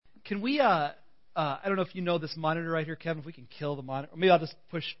Can we, I don't know if you know this monitor right here, Kevin, if we can kill the monitor. Or maybe I'll just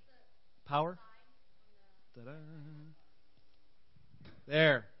push power. Ta-da.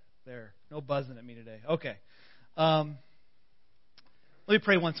 There. No buzzing at me today. Okay. Let me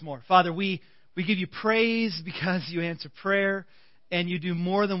pray once more. Father, we give you praise because you answer prayer and you do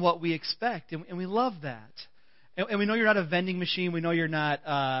more than what we expect. And we love that. And we know you're not a vending machine. We know you're not,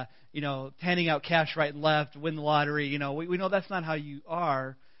 handing out cash right and left, win the lottery. We know that's not how you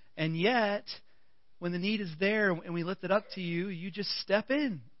are. And yet, when the need is there and we lift it up to you, you just step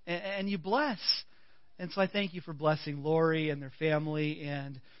in and you bless. And so I thank you for blessing Lori and their family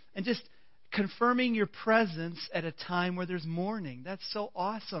and just confirming your presence at a time where there's mourning. That's so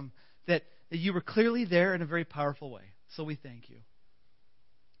awesome that you were clearly there in a very powerful way. So we thank you.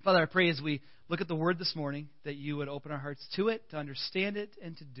 Father, I pray as we look at the Word this morning that you would open our hearts to it, to understand it,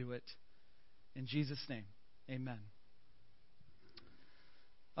 and to do it. In Jesus' name, amen.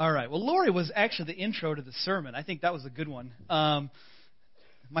 All right. Well, Lori was actually the intro to the sermon. I think that was a good one.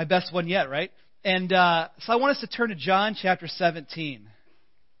 My best one yet, right? And so I want us to turn to John chapter 17.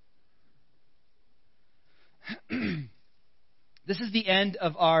 This is the end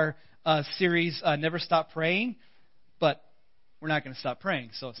of our series, Never Stop Praying, but we're not going to stop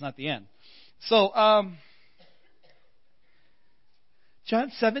praying, so it's not the end. So,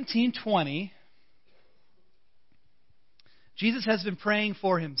 John 17:20, Jesus has been praying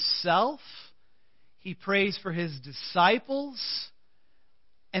for himself, he prays for his disciples,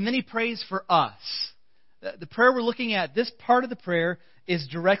 and then he prays for us. The prayer we're looking at, this part of the prayer, is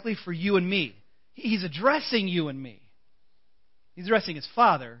directly for you and me. He's addressing you and me. He's addressing his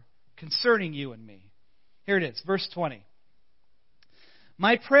Father concerning you and me. Here it is, verse 20.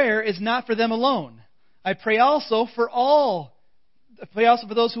 My prayer is not for them alone. I pray also for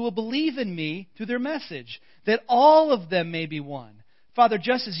those who will believe in me through their message, that all of them may be one. Father,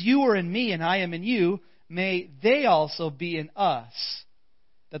 just as you are in me and I am in you, may they also be in us,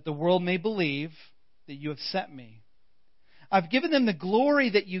 that the world may believe that you have sent me. I've given them the glory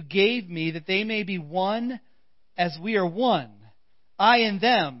that you gave me, that they may be one as we are one. I in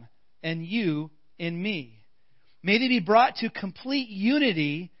them, and you in me. May they be brought to complete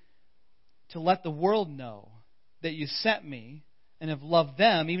unity to let the world know that you sent me and have loved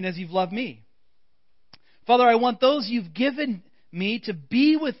them even as you've loved me. Father, I want those you've given me to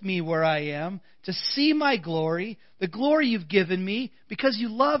be with me where I am, to see my glory, the glory you've given me because you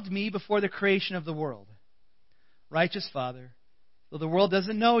loved me before the creation of the world. Righteous Father, though the world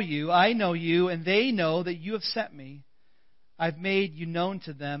doesn't know you, I know you, and they know that you have sent me. I've made you known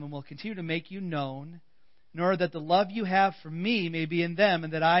to them and will continue to make you known, in order that the love you have for me may be in them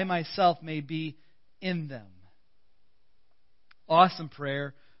and that I myself may be in them. Awesome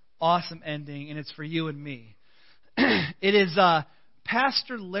prayer, awesome ending, and it's for you and me. It is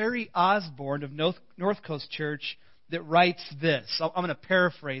Pastor Larry Osborne of North Coast Church that writes this. I'm going to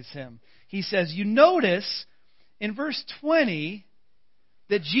paraphrase him. He says, you notice in verse 20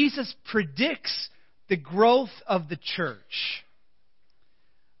 that Jesus predicts the growth of the church,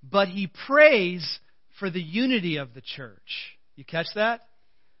 but he prays for the unity of the church. You catch that?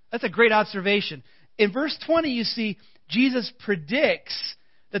 That's a great observation. In verse 20, you see Jesus predicts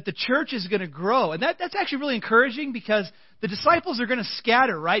that the church is going to grow. And that's actually really encouraging because the disciples are going to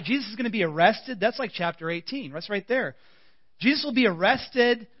scatter, right? Jesus is going to be arrested. That's like chapter 18. That's right there. Jesus will be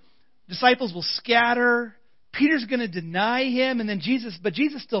arrested. Disciples will scatter. Peter's going to deny him. And then Jesus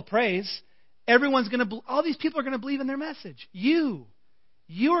still prays. All these people are going to believe in their message. You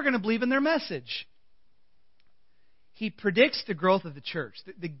are going to believe in their message. He predicts the growth of the church.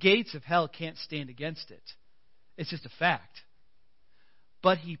 The gates of hell can't stand against it. It's just a fact.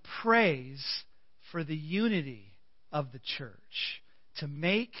 But he prays for the unity of the church, to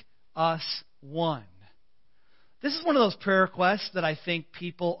make us one. This is one of those prayer requests that I think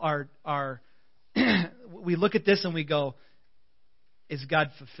people are we look at this and we go, is God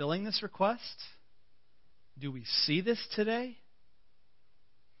fulfilling this request? Do we see this today?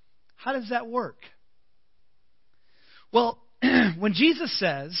 How does that work? Well, when Jesus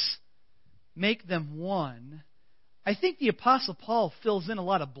says, make them one, I think the Apostle Paul fills in a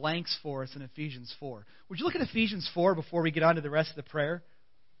lot of blanks for us in Ephesians 4. Would you look at Ephesians 4 before we get on to the rest of the prayer?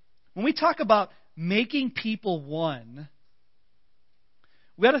 When we talk about making people one,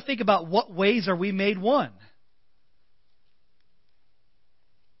 we got to think about what ways are we made one.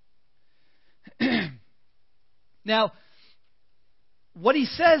 Now, what he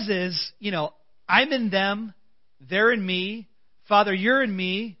says is, I'm in them, they're in me, Father, you're in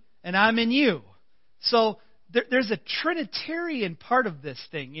me, and I'm in you. So there's a Trinitarian part of this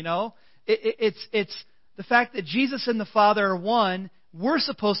thing, It's the fact that Jesus and the Father are one, we're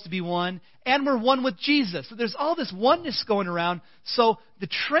supposed to be one, and we're one with Jesus. So there's all this oneness going around. So the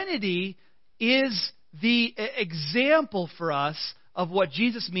Trinity is the example for us of what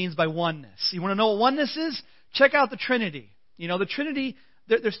Jesus means by oneness. You want to know what oneness is? Check out the Trinity. You know, the Trinity,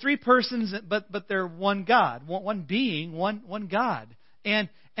 there's three persons, but they're one God, one being, one God. And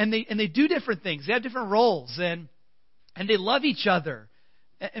they do different things. They have different roles, and they love each other.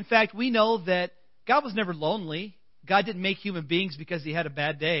 In fact, we know that God was never lonely. God didn't make human beings because He had a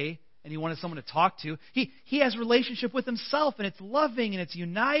bad day and He wanted someone to talk to. He has a relationship with Himself, and it's loving and it's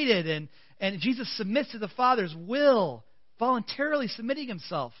united, and Jesus submits to the Father's will, voluntarily submitting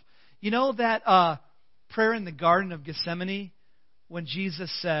Himself. You know that prayer in the Garden of Gethsemane when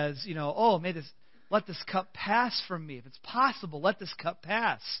Jesus says, you know, oh, let this cup pass from me. If it's possible, let this cup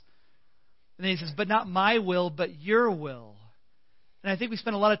pass. And then He says, but not my will, but your will. And I think we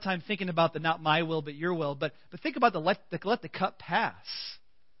spend a lot of time thinking about the not my will, but your will. But think about the let the cup pass.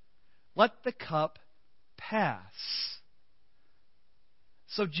 Let the cup pass.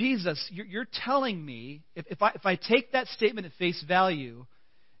 So Jesus, you're telling me, if I take that statement at face value,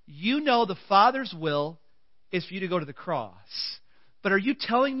 you know the Father's will is for you to go to the cross. But are you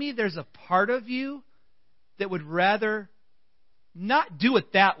telling me there's a part of you that would rather not do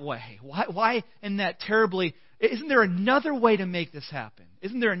it that way? Why in that terribly... Isn't there another way to make this happen?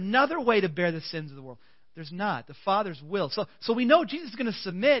 Isn't there another way to bear the sins of the world? There's not. The Father's will. So we know Jesus is going to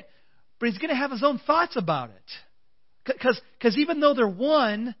submit, but He's going to have His own thoughts about it. Because even though they're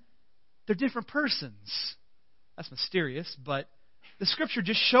one, they're different persons. That's mysterious, but the Scripture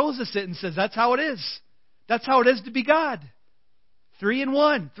just shows us it and says that's how it is. That's how it is to be God. 3 in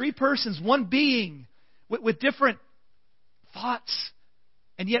 1. 3 persons, one being with different thoughts,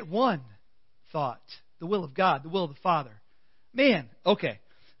 and yet one thought. The will of God, the will of the Father. Man, okay.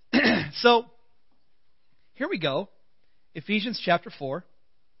 So, here we go. Ephesians chapter 4.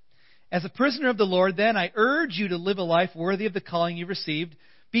 As a prisoner of the Lord, then, I urge you to live a life worthy of the calling you received.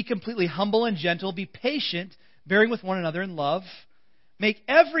 Be completely humble and gentle. Be patient, bearing with one another in love. Make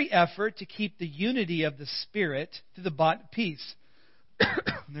every effort to keep the unity of the Spirit through the bond of peace.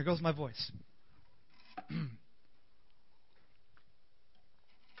 There goes my voice.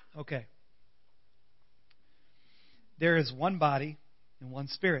 Okay. There is one body and one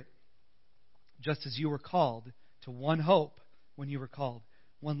Spirit, just as you were called to one hope when you were called.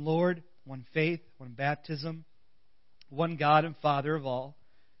 One Lord, one faith, one baptism, one God and Father of all,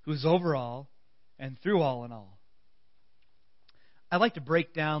 who is over all and through all and all. I'd like to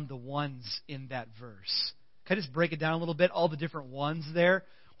break down the ones in that verse. Can I just break it down a little bit? All the different ones there.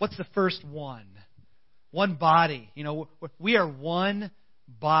 What's the first one? One body. You know, we are one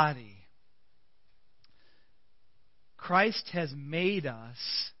body. Christ has made us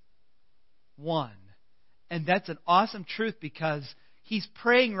one. And that's an awesome truth because He's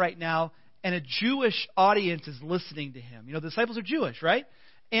praying right now and a Jewish audience is listening to Him. You know, the disciples are Jewish, right?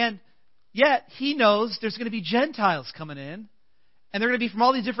 And yet He knows there's going to be Gentiles coming in. And they're going to be from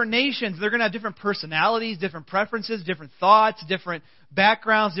all these different nations. They're going to have different personalities, different preferences, different thoughts, different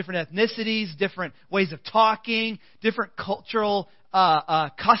backgrounds, different ethnicities, different ways of talking, different cultural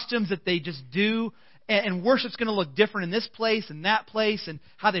customs that they just do. And worship's going to look different in this place and that place, and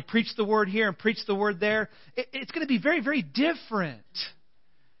how they preach the word here and preach the word there. It's going to be very, very different.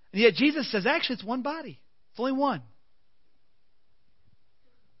 And yet Jesus says, actually, it's one body. It's only one.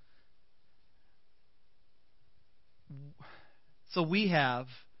 So we have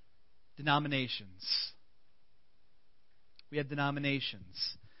denominations. We have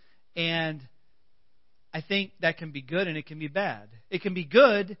denominations. And I think that can be good and it can be bad. It can be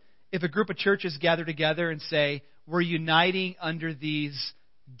good if a group of churches gather together and say, we're uniting under these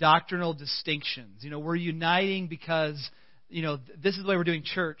doctrinal distinctions. You know, we're uniting because, you know, this is the way we're doing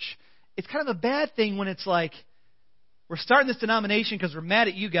church. It's kind of a bad thing when it's like, we're starting this denomination because we're mad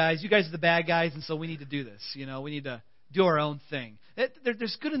at you guys. You guys are the bad guys, and so we need to do this. You know, we need to do our own thing.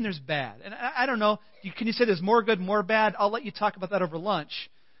 There's good and there's bad. And I don't know, can you say there's more good, more bad? I'll let you talk about that over lunch.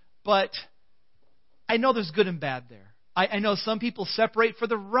 But I know there's good and bad there. I know some people separate for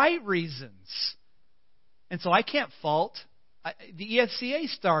the right reasons. And so I can't fault. The EFCA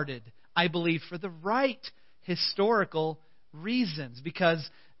started, I believe, for the right historical reasons. Because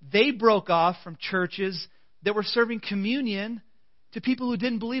they broke off from churches that were serving communion to people who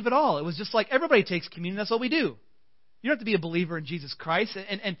didn't believe at all. It was just like, everybody takes communion, that's all we do. You don't have to be a believer in Jesus Christ.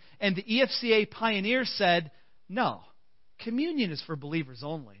 And the EFCA pioneers said, no. Communion is for believers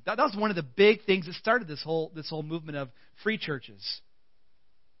only. That was one of the big things that started this whole movement of free churches.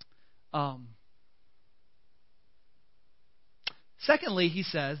 Secondly, he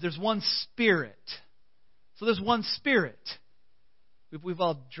says there's one Spirit. So there's one Spirit. We've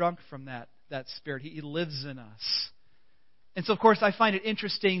all drunk from that Spirit. He lives in us. And so, of course, I find it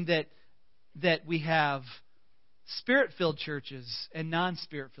interesting that we have Spirit-filled churches and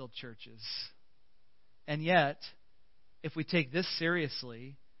non-Spirit-filled churches. And yet, if we take this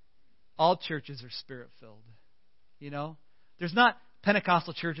seriously, all churches are Spirit-filled. You know? There's not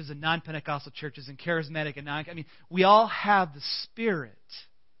Pentecostal churches and non-Pentecostal churches and charismatic and non... I mean, we all have the Spirit.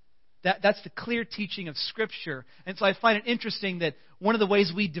 That's the clear teaching of Scripture. And so I find it interesting that one of the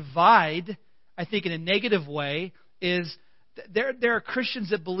ways we divide, I think in a negative way, is there are Christians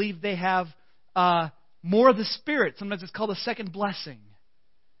that believe they have more of the Spirit. Sometimes it's called a second blessing.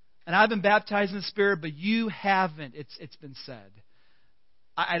 And I've been baptized in the Spirit, but you haven't, it's been said.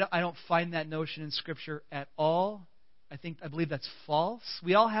 I don't find that notion in Scripture at all. I believe that's false.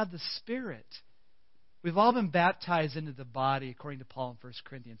 We all have the Spirit. We've all been baptized into the body, according to Paul in 1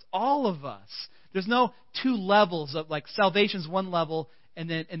 Corinthians. All of us. There's no two levels of, like, salvation's one level, and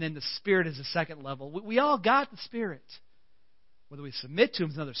then the Spirit is the second level. We all got the Spirit. Whether we submit to Him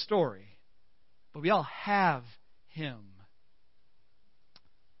is another story. But we all have Him.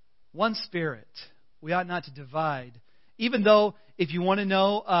 One Spirit. We ought not to divide. Even though, if you want to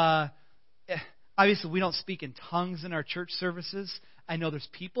know, obviously we don't speak in tongues in our church services. I know there's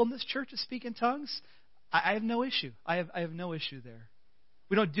people in this church that speak in tongues. I have no issue. I have no issue there.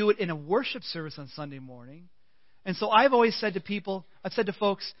 We don't do it in a worship service on Sunday morning. And so I've always said to people, I've said to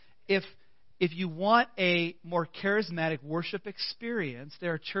folks, if you want a more charismatic worship experience,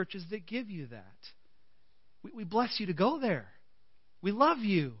 there are churches that give you that. We bless you to go there. We love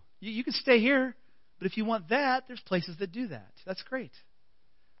you. You can stay here, but if you want that, there's places that do that. That's great.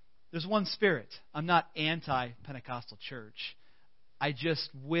 There's one Spirit. I'm not anti-Pentecostal church. I just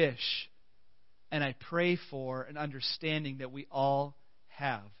wish and I pray for an understanding that we all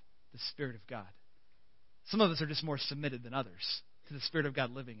have the Spirit of God. Some of us are just more submitted than others to the Spirit of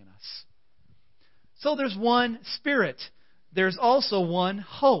God living in us. So there's one Spirit. There's also one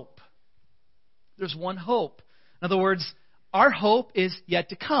hope. There's one hope. In other words, our hope is yet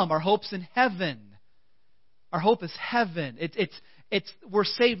to come. Our hope's in heaven. Our hope is heaven. We're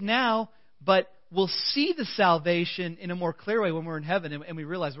saved now, but we'll see the salvation in a more clear way when we're in heaven and we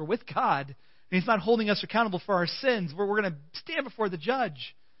realize we're with God. And He's not holding us accountable for our sins. We're going to stand before the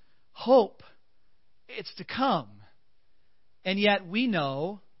judge. Hope. It's to come. And yet we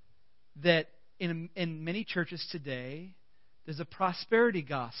know that in many churches today, there's a prosperity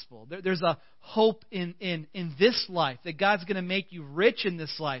gospel. There's a hope in this life, that God's going to make you rich in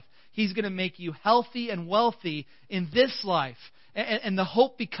this life. He's going to make you healthy and wealthy in this life. And the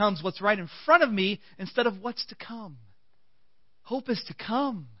hope becomes what's right in front of me instead of what's to come. Hope is to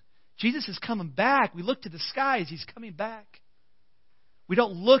come. Jesus is coming back. We look to the skies. He's coming back. We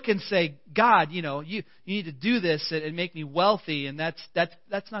don't look and say, God, you need to do this and make me wealthy. And that's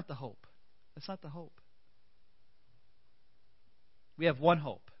not the hope. That's not the hope. We have one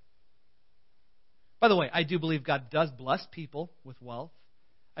hope. By the way, I do believe God does bless people with wealth.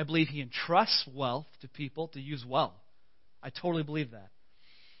 I believe He entrusts wealth to people to use well. I totally believe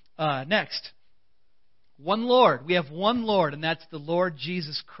that. Next. One Lord. We have one Lord, and that's the Lord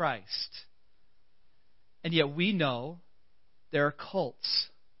Jesus Christ. And yet we know there are cults.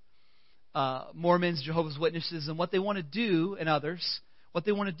 Mormons, Jehovah's Witnesses, and what they want to do, and others, what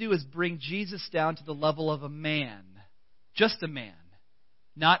they want to do is bring Jesus down to the level of a man. Just a man.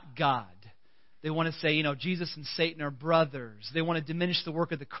 Not God. They want to say, Jesus and Satan are brothers. They want to diminish the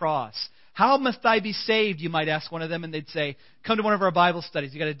work of the cross. How must I be saved, you might ask one of them, and they'd say, come to one of our Bible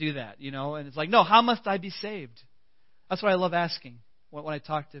studies. You've got to do that, And it's like, no, how must I be saved? That's what I love asking when I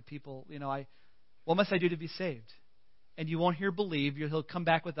talk to people. What must I do to be saved? And you won't hear believe. He'll come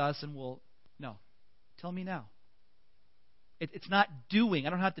back with us and no. Tell me now. It's not doing.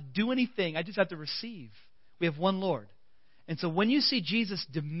 I don't have to do anything. I just have to receive. We have one Lord. And so when you see Jesus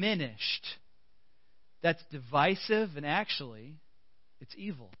diminished, that's divisive, and actually, it's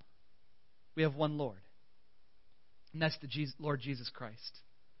evil. We have one Lord. And that's the Lord Jesus Christ.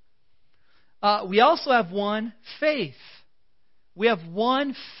 We also have one faith. We have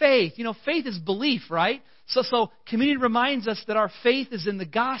one faith. Faith is belief, right? So community reminds us that our faith is in the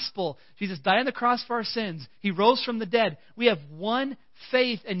gospel. Jesus died on the cross for our sins. He rose from the dead. We have one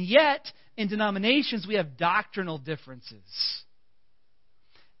faith, and yet, in denominations, we have doctrinal differences.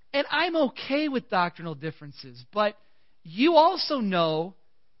 And I'm okay with doctrinal differences, but you also know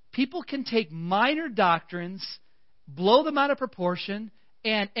people can take minor doctrines, blow them out of proportion,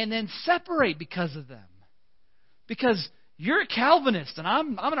 and then separate because of them. Because you're a Calvinist, and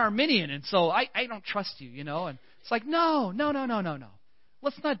I'm an Arminian, and so I don't trust you, And it's like, no.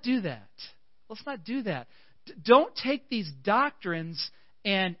 Let's not do that. Let's not do that. Don't take these doctrines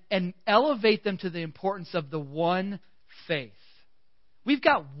and elevate them to the importance of the one faith. We've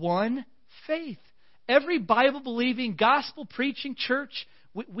got one faith. Every Bible-believing, gospel-preaching church,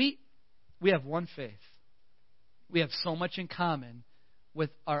 we have one faith. We have so much in common with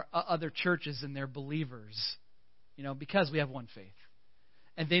our other churches and their believers, because we have one faith.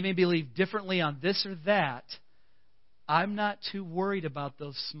 And they may believe differently on this or that. I'm not too worried about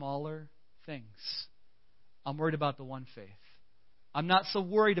those smaller things. I'm worried about the one faith. I'm not so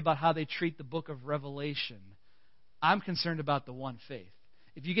worried about how they treat the book of Revelation. I'm concerned about the one faith.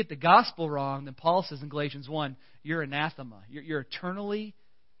 If you get the gospel wrong, then Paul says in Galatians 1, you're anathema. You're eternally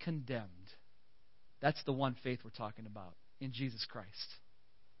condemned. That's the one faith we're talking about in Jesus Christ.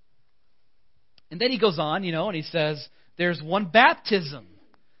 And then he goes on, and he says, there's one baptism.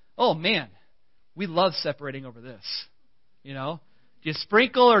 Oh, man, we love separating over this. Do you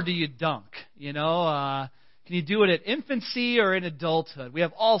sprinkle or do you dunk? Can you do it at infancy or in adulthood? We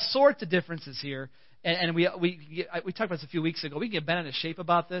have all sorts of differences here. And we talked about this a few weeks ago. We can get bent out of shape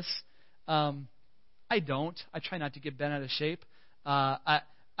about this. I don't. I try not to get bent out of shape. I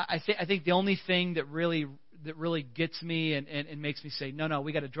think the only thing that really gets me and makes me say, no,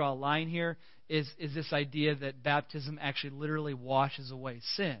 we got to draw a line here is this idea that baptism actually literally washes away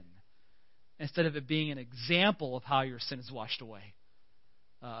sin, instead of it being an example of how your sin is washed away,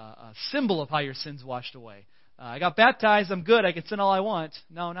 a symbol of how your sin's washed away. I got baptized, I'm good, I can sin all I want.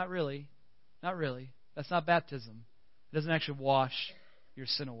 No, not really. Not really. That's not baptism. It doesn't actually wash your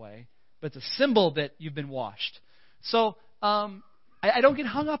sin away, but it's a symbol that you've been washed. So I don't get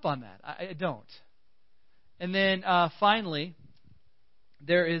hung up on that. I don't. And then finally,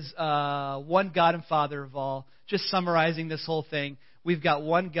 there is one God and Father of all. Just summarizing this whole thing, we've got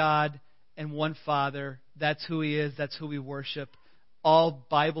one God and one Father. That's who He is. That's who we worship. All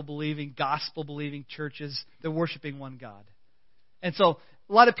Bible-believing, gospel-believing churches, they're worshiping one God. And so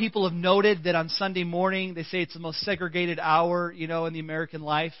a lot of people have noted that on Sunday morning, they say it's the most segregated hour, in the American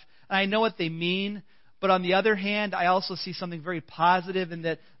life. And I know what they mean. But on the other hand, I also see something very positive in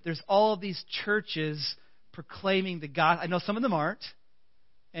that there's all of these churches proclaiming the gospel. I know some of them aren't.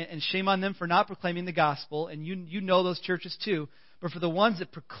 And shame on them for not proclaiming the gospel. And you know those churches too. But for the ones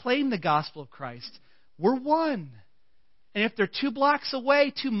that proclaim the gospel of Christ, we're one. And if they're 2 blocks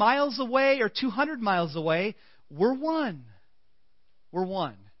away, 2 miles away, or 200 miles away, we're one. We're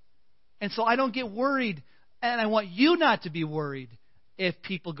one. And so I don't get worried, and I want you not to be worried if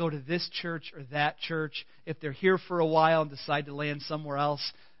people go to this church or that church, if they're here for a while and decide to land somewhere else.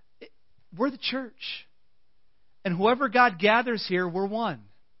 We're the church. And whoever God gathers here, we're one.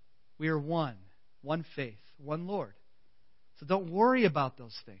 We are one. One faith. One Lord. So don't worry about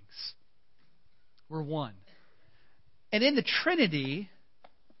those things. We're one. And in the Trinity,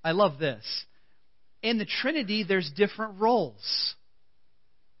 I love this. In the Trinity, there's different roles.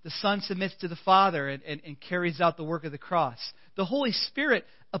 The Son submits to the Father and carries out the work of the cross. The Holy Spirit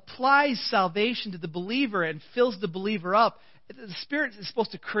applies salvation to the believer and fills the believer up. The Spirit is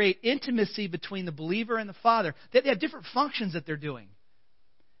supposed to create intimacy between the believer and the Father. They have different functions that they're doing.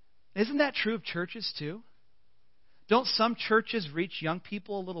 Isn't that true of churches too? Don't some churches reach young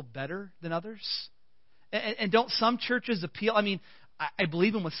people a little better than others? And don't some churches appeal? I mean, I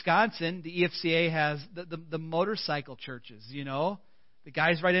believe in Wisconsin, the EFCA has the motorcycle churches, The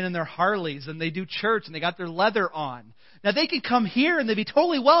guys ride in their Harleys and they do church and they got their leather on. Now they could come here and they'd be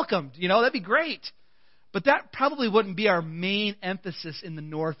totally welcomed. That'd be great. But that probably wouldn't be our main emphasis in the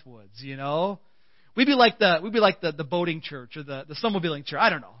Northwoods. We'd be like the boating church or the snowmobiling church. I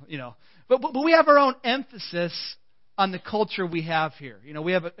don't know. But we have our own emphasis on the culture we have here.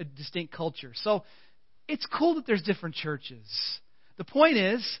 We have a distinct culture. So it's cool that there's different churches. The point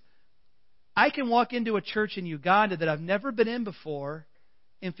is, I can walk into a church in Uganda that I've never been in before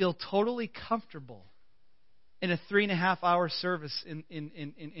and feel totally comfortable in a 3.5-hour service in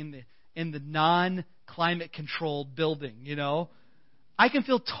the non-climate controlled building. I can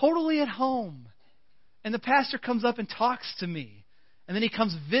feel totally at home, and the pastor comes up and talks to me, and then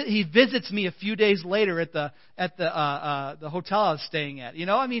he visits me a few days later at the hotel I was staying at.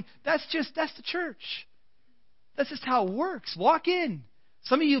 That's the church. That's just how it works. Walk in.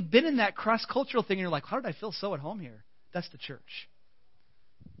 Some of you have been in that cross-cultural thing, and you're like, how did I feel so at home here? That's the church.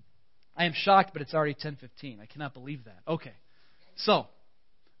 I am shocked, but it's already 10:15. I cannot believe that. Okay. So,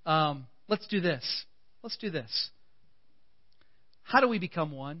 let's do this. How do we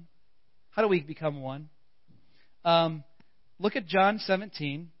become one? Look at John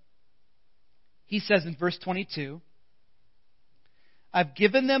 17. He says in verse 22, I've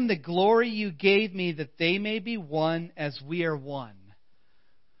given them the glory you gave me that they may be one as we are one.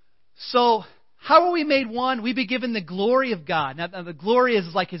 So, How are we made one? We've been given the glory of God. Now the glory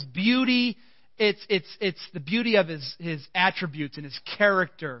is like His beauty. It's the beauty of His attributes and His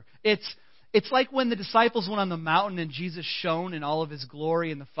character. It's like when the disciples went on the mountain and Jesus shone in all of His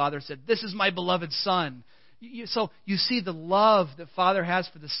glory, and the Father said, "This is my beloved Son." So you see the love that Father has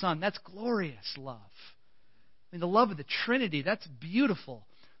for the Son. That's glorious love. I mean, the love of the Trinity, that's beautiful.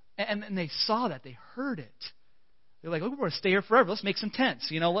 And they saw that. They heard it. They're like, "Oh, we're going to stay here forever. Let's make some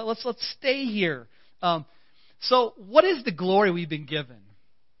tents. Let's stay here." So what is the glory we've been given?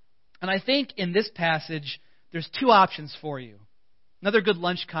 And I think in this passage, there's two options for you. Another good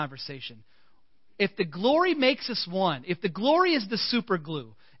lunch conversation. If the glory makes us one, if the glory is the super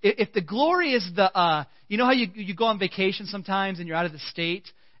glue, if the glory is the, you know how you go on vacation sometimes and you're out of the state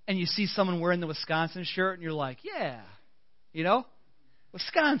and you see someone wearing the Wisconsin shirt and you're like, yeah,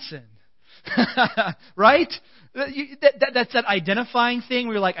 Wisconsin. Right? That's that identifying thing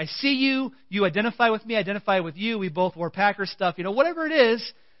where you're like, I see you, you identify with me, I identify with you, we both wore Packer stuff, whatever it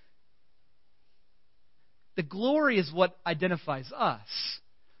is. The glory is what identifies us.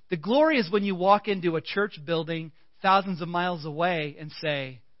 The glory is when you walk into a church building thousands of miles away and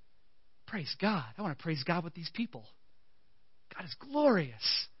say, praise God. I want to praise God with these people. God is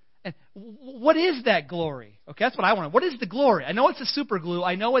glorious. And what is that glory? Okay, that's what I want. What is the glory? I know it's a super glue.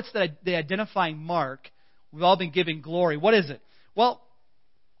 I know it's the identifying mark. We've all been given glory. What is it? Well,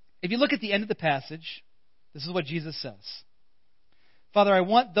 if you look at the end of the passage, this is what Jesus says. Father, I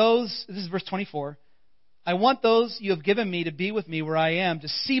want those, this is verse 24, I want those you have given me to be with me where I am, to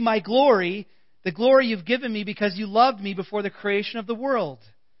see my glory, the glory you've given me because you loved me before the creation of the world.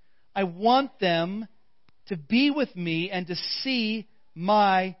 I want them to be with me and to see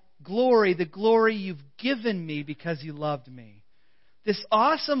my glory, the glory you've given me because you loved me. This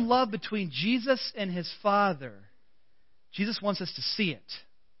awesome love between Jesus and His Father. Jesus wants us to see it.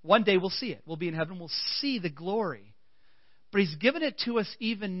 One day we'll see it. We'll be in heaven. We'll see the glory. But He's given it to us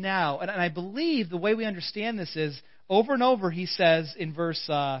even now. And I believe the way we understand this is, over and over He says in verse,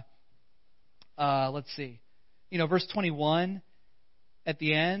 verse 21 at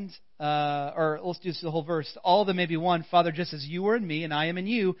the end, or let's do the whole verse. All of them may be one, Father, just as you are in me and I am in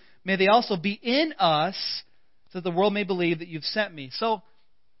you, may they also be in us, so that the world may believe that you've sent me. So,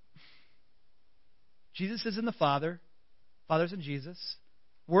 Jesus is in the Father. Father's in Jesus.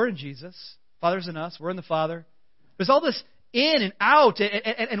 We're in Jesus. Father's in us. We're in the Father. There's all this in and out,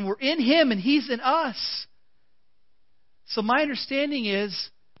 and we're in Him, and He's in us. So my understanding is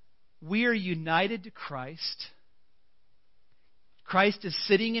we are united to Christ. Christ is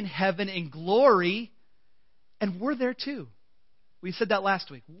sitting in heaven in glory, and we're there too. We said that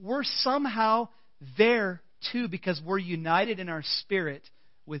last week. We're somehow there too because we're united in our spirit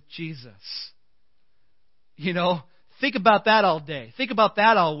with Jesus. Think about that all day. Think about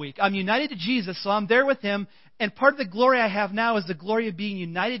that all week. I'm united to Jesus, so I'm there with Him. And part of the glory I have now is the glory of being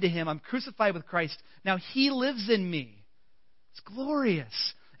united to Him. I'm crucified with Christ. Now He lives in me. It's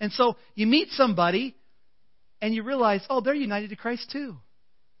glorious. And so you meet somebody and you realize, oh, they're united to Christ too.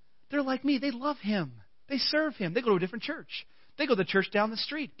 They're like me. They love Him. They serve Him. They go to a different church. They go to the church down the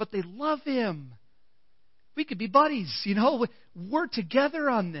street, but they love Him. We could be buddies, We're together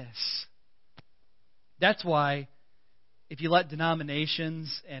on this. That's why if you let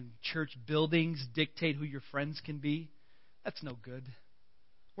denominations and church buildings dictate who your friends can be, that's no good.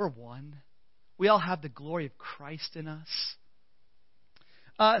 We're one. We all have the glory of Christ in us.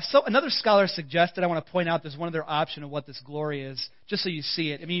 So another scholar suggested, I want to point out there's one other option of what this glory is, just so you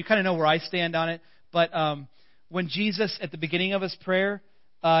see it. I mean, you kind of know where I stand on it, but when Jesus, at the beginning of His prayer,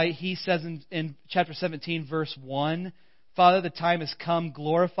 He says in chapter 17, verse 1, Father, the time has come,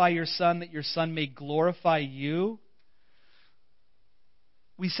 glorify your Son, that your Son may glorify you.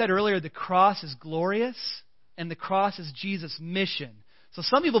 We said earlier the cross is glorious, and the cross is Jesus' mission. So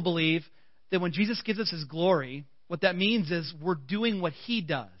some people believe that when Jesus gives us His glory, what that means is we're doing what He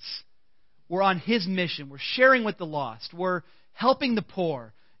does. We're on His mission. We're sharing with the lost. We're helping the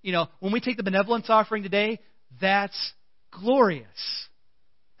poor. When we take the benevolence offering today, that's glorious.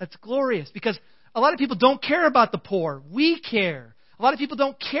 That's glorious because a lot of people don't care about the poor. We care. A lot of people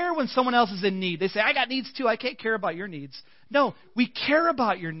don't care when someone else is in need. They say, I got needs too. I can't care about your needs. No, we care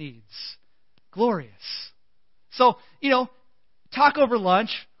about your needs. Glorious. So, talk over lunch.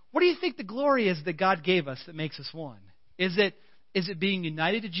 What do you think the glory is that God gave us that makes us one? Is it being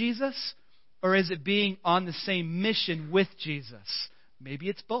united to Jesus, or is it being on the same mission with Jesus? Maybe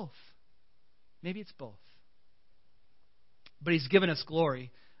it's both. Maybe it's both. But He's given us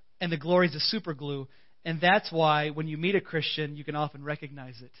glory, and the glory is a super glue. And that's why when you meet a Christian, you can often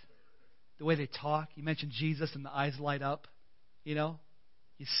recognize it. The way they talk. You mention Jesus and the eyes light up. You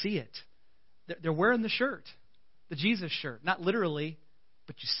see it. They're wearing the shirt, the Jesus shirt. Not literally,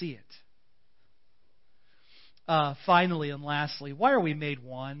 but you see it. Finally and lastly, why are we made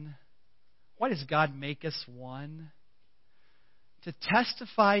one? Why does God make us one? To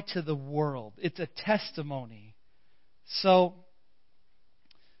testify to the world. It's a testimony. So,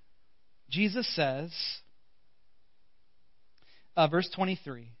 Jesus says, verse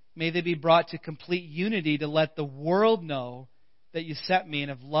 23, may they be brought to complete unity to let the world know that you sent me and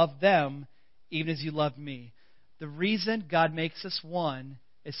have loved them even as you loved me. The reason God makes us one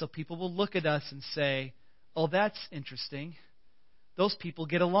is so people will look at us and say, oh, that's interesting. Those people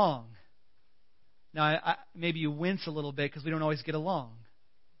get along. Now, maybe you wince a little bit because we don't always get along.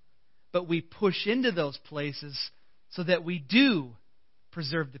 But we push into those places so that we do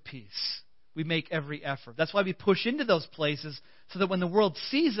preserve the peace. We make every effort. That's why we push into those places so that when the world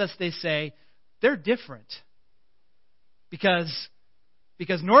sees us, they say, they're different. Because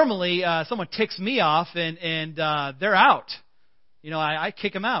normally someone ticks me off and they're out. I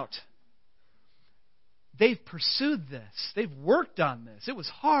kick them out. They've pursued this. They've worked on this. It was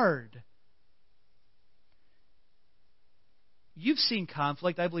hard. You've seen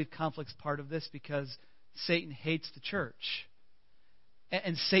conflict. I believe conflict's part of this because Satan hates the church.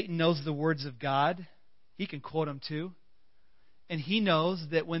 And Satan knows the words of God. He can quote them too. And he knows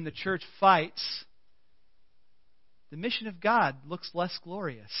that when the church fights, the mission of God looks less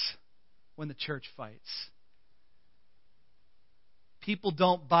glorious when the church fights. People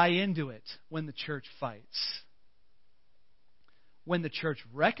don't buy into it when the church fights. When the church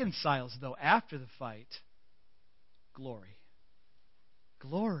reconciles, though, after the fight, glory.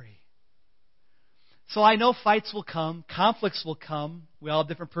 Glory. So I know fights will come, conflicts will come. We all have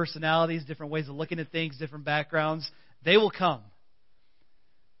different personalities, different ways of looking at things, different backgrounds. They will come.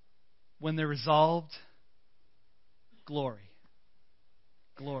 When they're resolved, glory.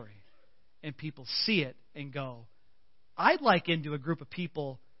 Glory. And people see it and go, I'd like into a group of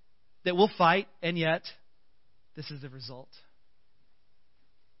people that will fight, and yet this is the result.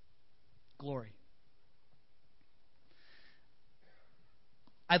 Glory.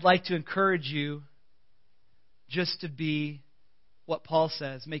 I'd like to encourage you just to be what Paul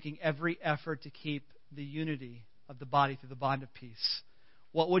says, making every effort to keep the unity of the body through the bond of peace.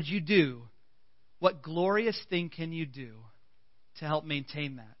 What would you do? What glorious thing can you do to help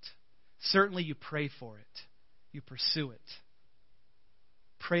maintain that? Certainly you pray for it. You pursue it.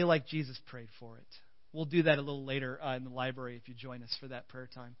 Pray like Jesus prayed for it. We'll do that a little later in the library if you join us for that prayer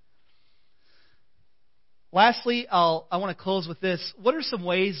time. Lastly, I want to close with this. What are some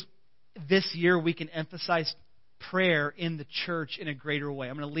ways this year we can emphasize prayer in the church in a greater way?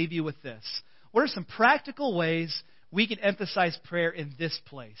 I'm going to leave you with this. What are some practical ways we can emphasize prayer in this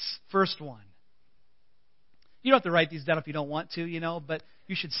place? First one. You don't have to write these down if you don't want to, but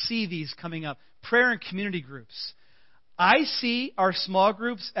you should see these coming up. Prayer and community groups. I see our small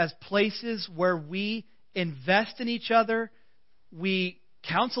groups as places where we invest in each other, we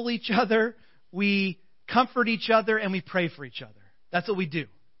counsel each other, we comfort each other, and we pray for each other. That's what we do.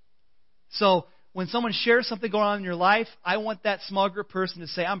 So when someone shares something going on in your life, I want that small group person to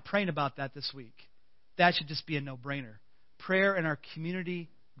say, I'm praying about that this week. That should just be a no-brainer. Prayer in our community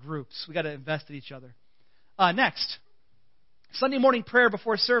groups. We've got to invest in each other. Next, Sunday morning prayer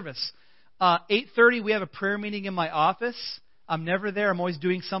before service. 8:30, we have a prayer meeting in my office. I'm never there. I'm always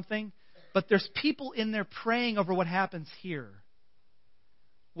doing something. But there's people in there praying over what happens here.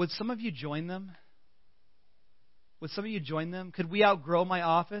 Would some of you join them? Would some of you join them? Could we outgrow my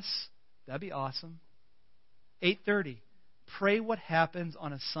office? That'd be awesome. 8:30. Pray what happens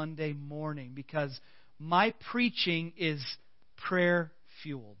on a Sunday morning because my preaching is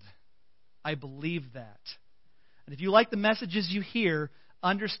prayer-fueled. I believe that. And if you like the messages you hear,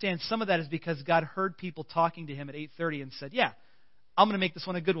 understand some of that is because God heard people talking to Him at 8:30 and said, yeah, I'm going to make this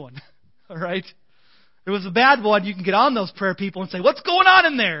one a good one. All right? If it was a bad one, you can get on those prayer people and say, what's going on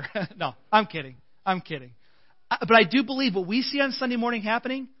in there? No, I'm kidding. But I do believe what we see on Sunday morning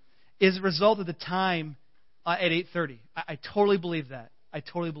happening is a result of the time at 8:30. I totally believe that. I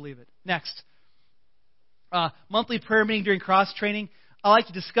totally believe it. Next. Monthly prayer meeting during cross-training. I like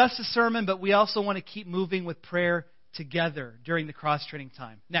to discuss the sermon, but we also want to keep moving with prayer together during the cross-training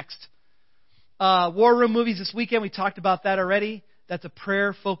time. Next. War Room movies this weekend. We talked about that already. That's a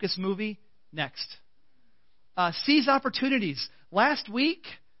prayer-focused movie. Next. Seize opportunities. Last week,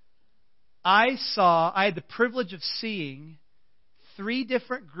 I had the privilege of seeing 3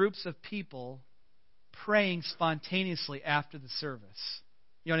 different groups of people praying spontaneously after the service.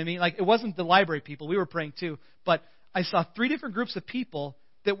 You know what I mean? Like, it wasn't the library people. We were praying too. But I saw 3 different groups of people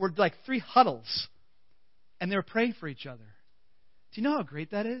that were like 3 huddles. And they were praying for each other. Do you know how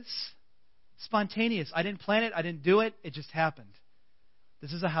great that is? Spontaneous. I didn't plan it. I didn't do it. It just happened.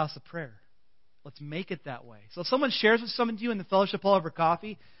 This is a house of prayer. Let's make it that way. So if someone shares with someone to you in the fellowship hall over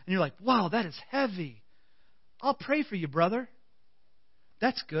coffee, and you're like, wow, that is heavy. I'll pray for you, brother.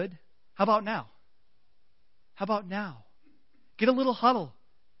 That's good. How about now? How about now? Get a little huddle.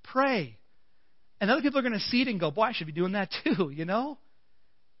 Pray. And other people are going to see it and go, boy, I should be doing that too, you know?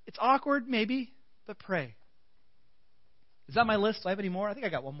 It's awkward, maybe, but pray. Is that my list? Do I have any more? I think I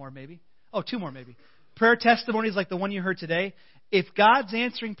got one more, maybe. Oh, two more, maybe. Prayer testimonies like the one you heard today. If God's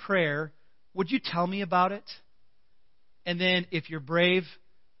answering prayer, would you tell me about it? And then, if you're brave,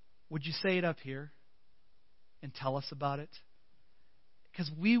 would you say it up here and tell us about it? Because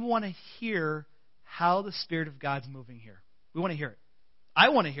we want to hear how the Spirit of God's moving here. We want to hear it. I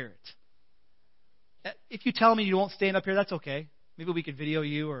want to hear it. If you tell me you won't stand up here, that's okay. Maybe we could video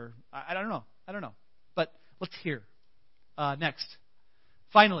you, or I don't know. I don't know. But let's hear. Next.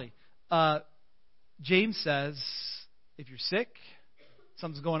 Finally, James says, if you're sick,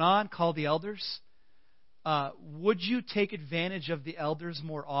 something's going on, call the elders. Would you take advantage of the elders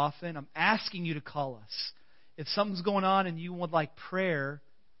more often? I'm asking you to call us. If something's going on and you would like prayer,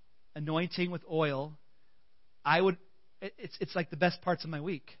 anointing with oil, it's like the best parts of my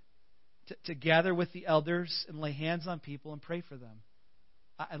week. To gather with the elders and lay hands on people and pray for them.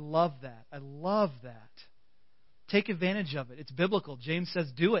 I love that. I love that. Take advantage of it. It's biblical. James says,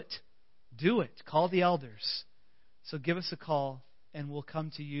 do it. Do it. Call the elders. So give us a call, and we'll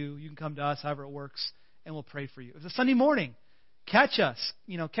come to you. You can come to us, however it works, and we'll pray for you. If it's a Sunday morning, catch us.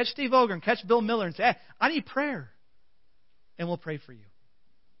 Catch Steve Ogren, catch Bill Miller, and say, hey, I need prayer. And we'll pray for you.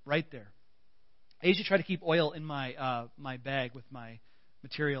 Right there. I usually try to keep oil in my my bag with my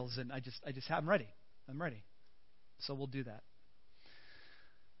materials, and I'm ready. I'm ready. So we'll do that.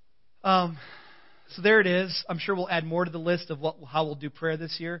 So there it is. I'm sure we'll add more to the list of how we'll do prayer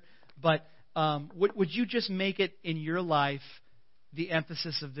this year. But would you just make it in your life the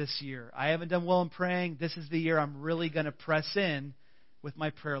emphasis of this year? I haven't done well in praying. This is the year I'm really going to press in with my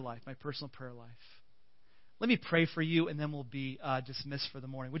prayer life, my personal prayer life. Let me pray for you, and then we'll be dismissed for the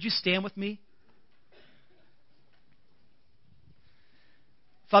morning. Would you stand with me?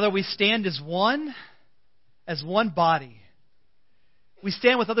 Father, we stand as one body. We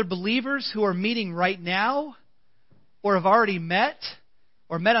stand with other believers who are meeting right now or have already met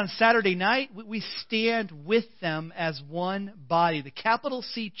or met on Saturday night. We stand with them as one body, the capital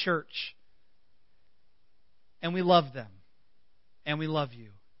C Church. And we love them. And we love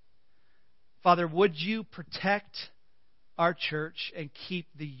you. Father, would you protect our church and keep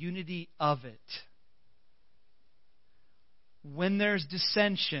the unity of it? When there's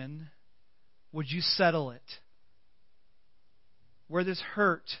dissension, would you settle it? Where there's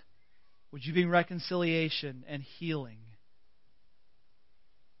hurt, would you bring reconciliation and healing?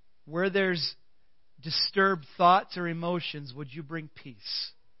 Where there's disturbed thoughts or emotions, would you bring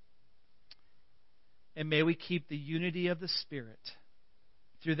peace? And may we keep the unity of the Spirit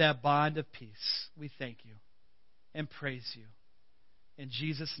through that bond of peace. We thank you and praise you. In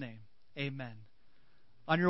Jesus' name, amen.